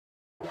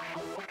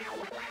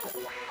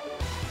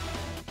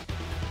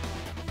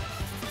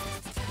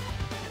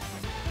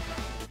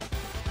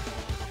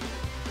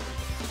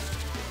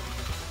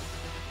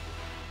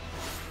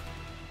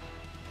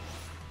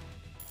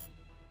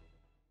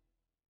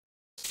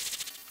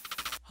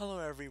Hello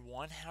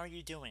everyone, how are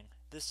you doing?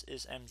 This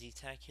is MD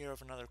Tech here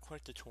with another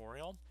quick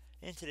tutorial.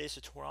 In today's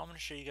tutorial, I'm going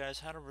to show you guys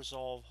how to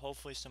resolve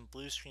hopefully some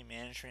blue screen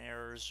management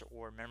errors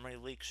or memory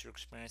leaks you're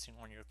experiencing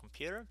on your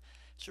computer.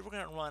 So we're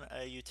going to run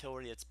a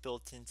utility that's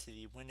built into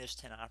the Windows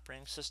 10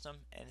 operating system,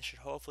 and it should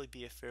hopefully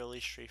be a fairly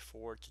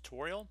straightforward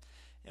tutorial.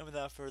 And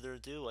without further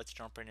ado, let's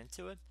jump right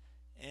into it.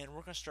 And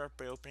we're going to start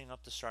by opening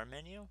up the Start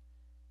menu,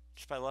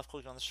 just by left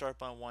clicking on the Start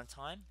button one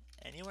time,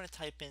 and you want to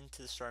type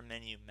into the Start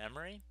menu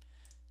memory.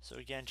 So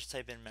again, just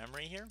type in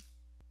memory here.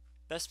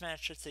 Best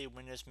match should say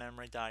Windows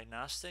Memory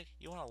Diagnostic.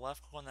 You want to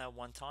left click on that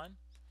one time.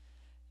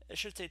 It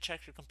should say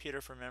check your computer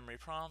for memory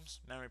problems.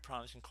 Memory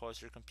problems can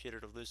cause your computer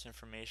to lose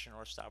information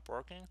or stop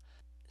working.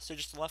 So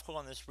just left click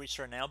on this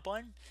Restart Now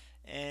button,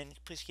 and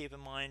please keep in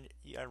mind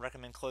I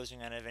recommend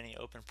closing out of any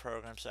open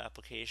programs or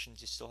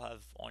applications you still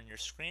have on your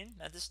screen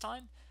at this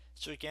time.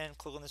 So again,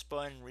 click on this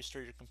button,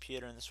 restart your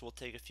computer, and this will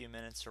take a few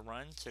minutes to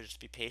run, so just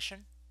be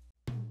patient.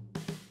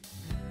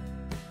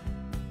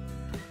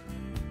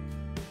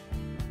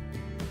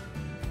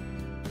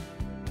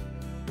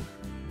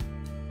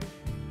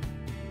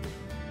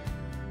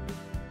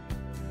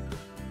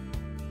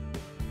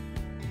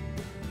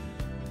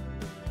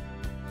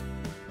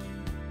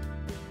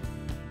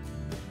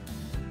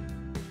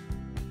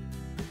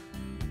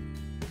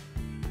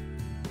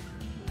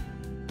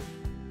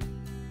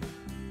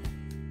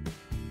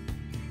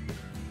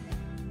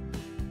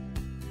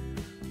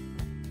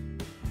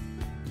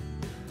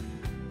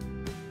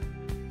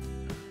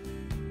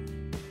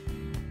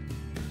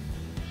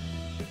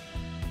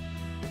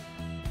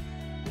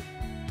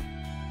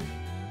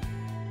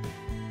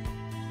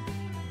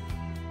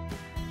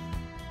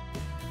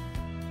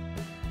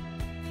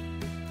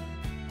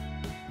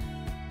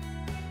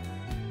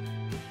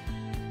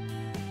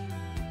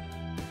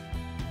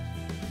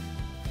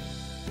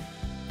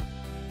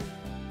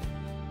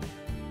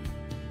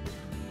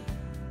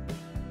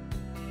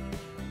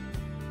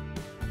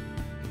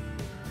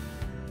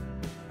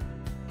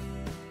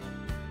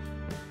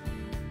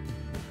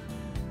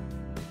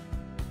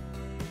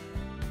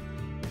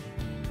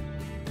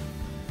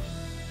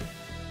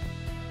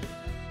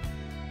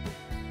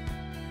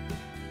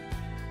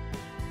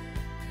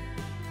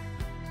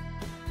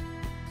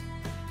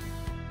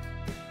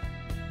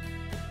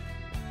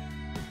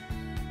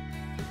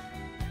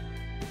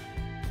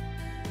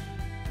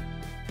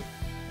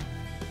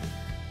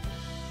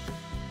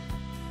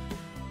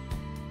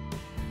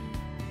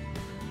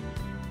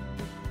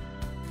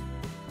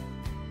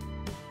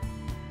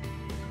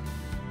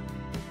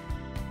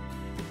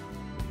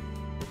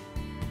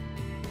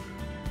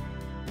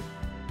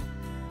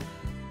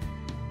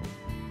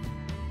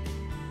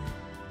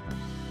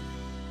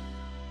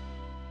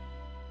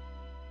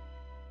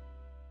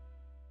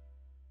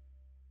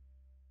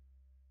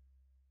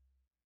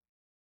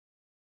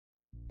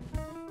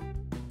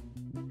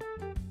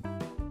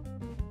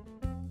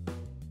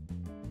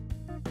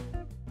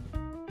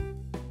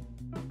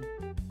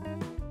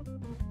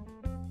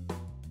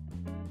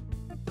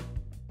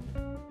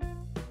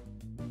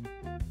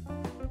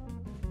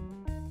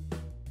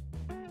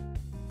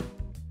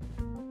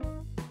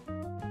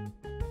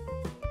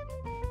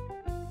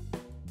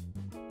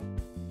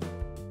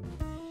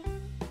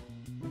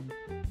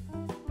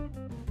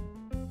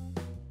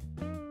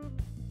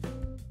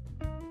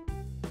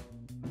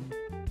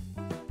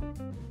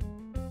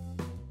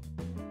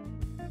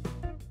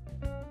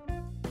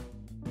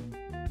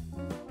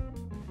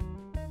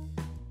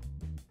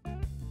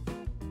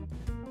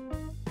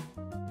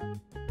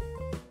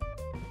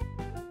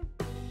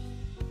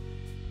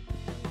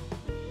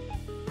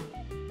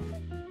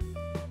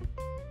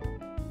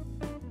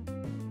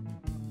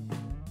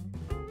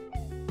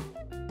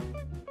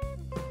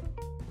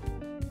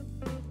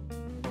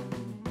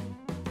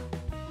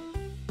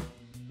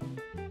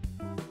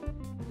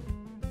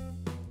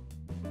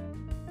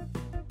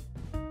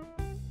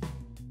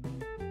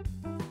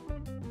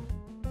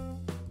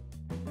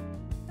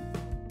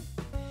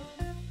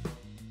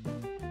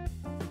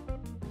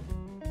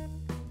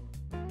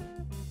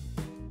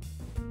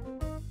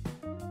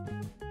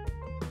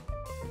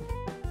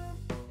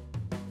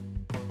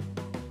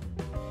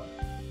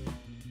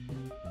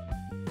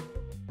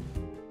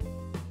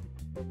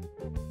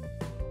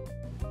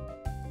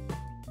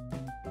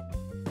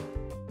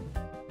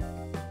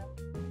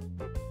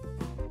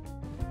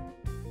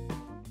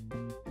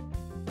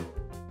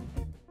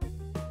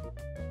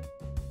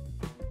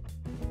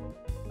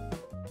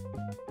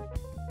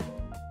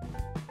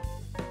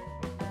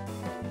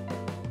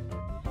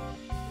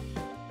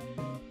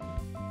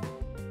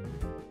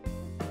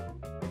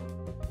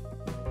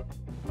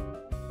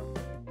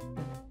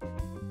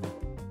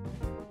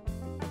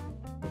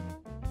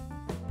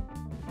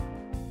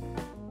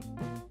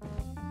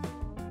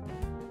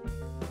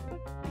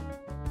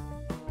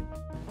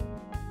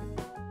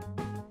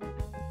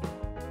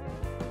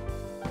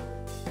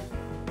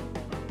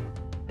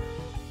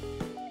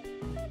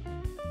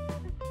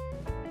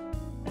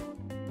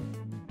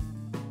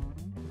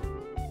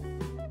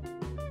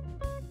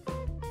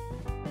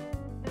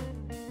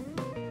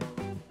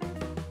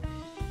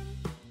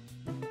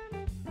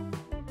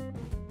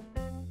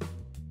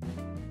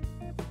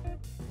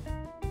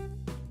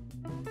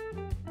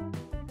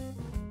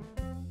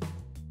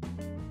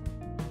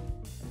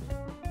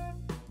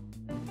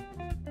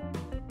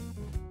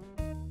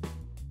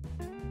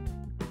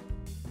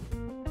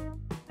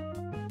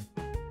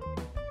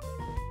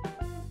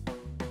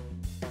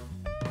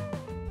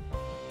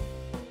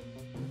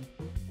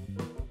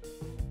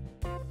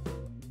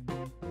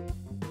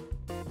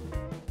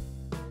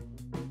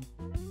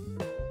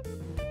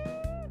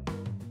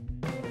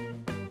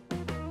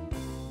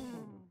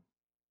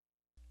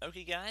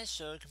 Okay guys,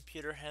 so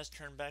computer has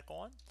turned back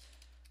on.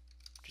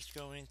 Just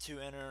going to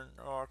enter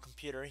our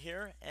computer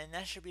here, and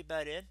that should be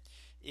about it.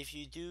 If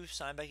you do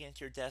sign back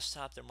into your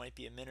desktop, there might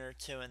be a minute or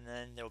two, and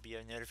then there will be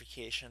a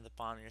notification at the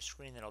bottom of your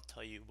screen that'll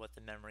tell you what the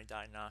memory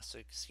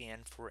diagnostic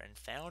scanned for and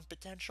found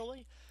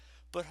potentially.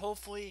 But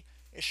hopefully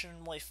it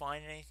shouldn't really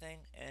find anything,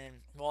 and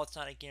while it's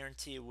not a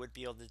guarantee it would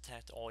be able to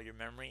detect all your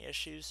memory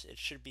issues, it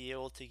should be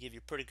able to give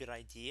you a pretty good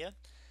idea.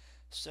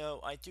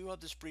 So I do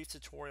hope this brief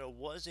tutorial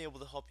was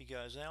able to help you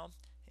guys out,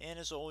 and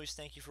as always,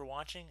 thank you for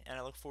watching, and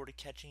I look forward to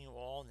catching you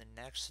all in the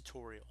next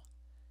tutorial.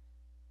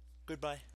 Goodbye.